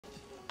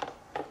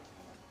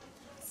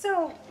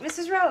So,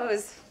 Mrs.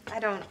 Rose, I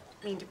don't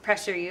mean to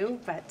pressure you,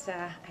 but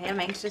I am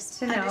anxious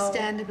to know.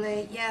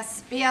 Understandably,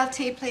 yes.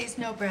 BLT, please,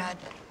 no bread.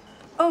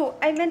 Oh,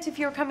 I meant if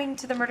you were coming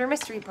to the murder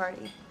mystery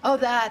party. Oh,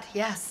 that,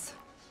 yes.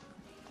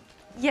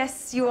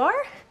 Yes, you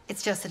are?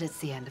 It's just that it's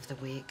the end of the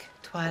week,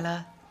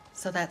 Twyla.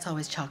 So that's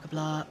always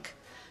chock-a-block.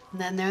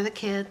 And then there are the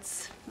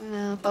kids.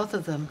 Well, both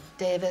of them.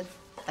 David,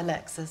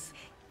 Alexis.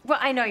 Well,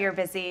 I know you're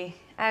busy.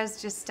 I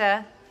was just,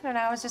 I don't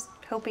know, I was just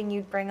hoping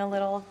you'd bring a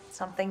little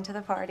something to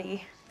the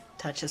party.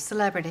 Touch of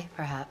celebrity,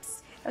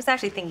 perhaps. I was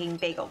actually thinking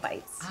bagel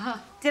bites.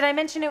 Ah. Did I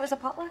mention it was a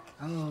potluck?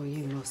 Oh,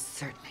 you most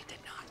certainly did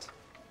not.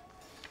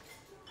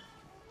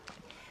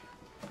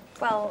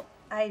 Well,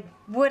 I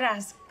would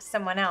ask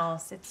someone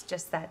else. It's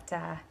just that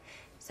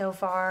so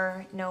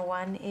far no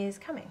one is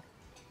coming.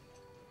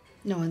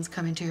 No one's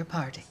coming to your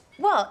party.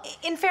 Well,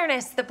 in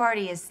fairness, the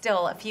party is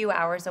still a few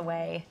hours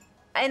away.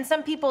 And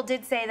some people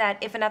did say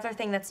that if another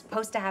thing that's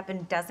supposed to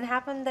happen doesn't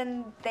happen,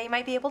 then they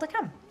might be able to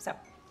come. So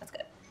that's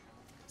good.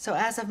 So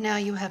as of now,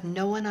 you have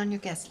no one on your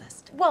guest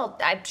list? Well,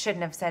 I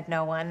shouldn't have said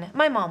no one.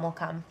 My mom will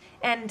come.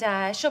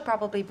 And she'll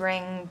probably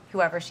bring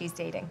whoever she's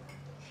dating.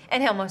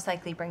 And he'll most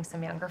likely bring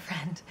some younger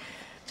friend.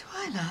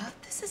 Twyla,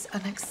 this is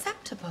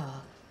unacceptable.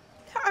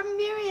 There are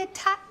myriad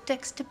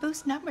tactics to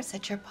boost numbers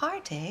at your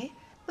party.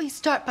 Well, you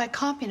start by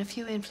comping a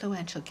few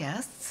influential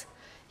guests.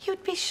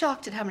 You'd be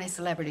shocked at how many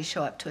celebrities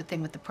show up to a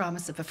thing with the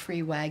promise of a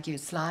free Wagyu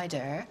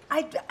slider.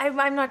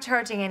 I'm not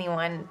charging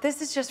anyone.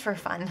 This is just for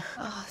fun.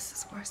 Oh, this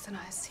is worse than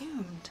I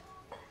assumed.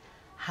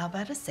 How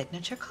about a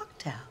signature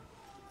cocktail?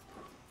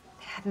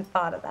 I hadn't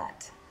thought of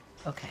that.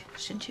 Okay,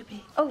 shouldn't you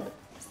be? Oh,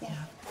 yeah.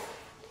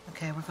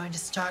 Okay, we're going to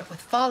start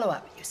with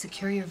follow-up. You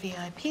secure your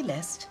VIP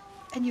list,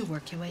 and you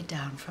work your way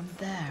down from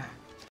there.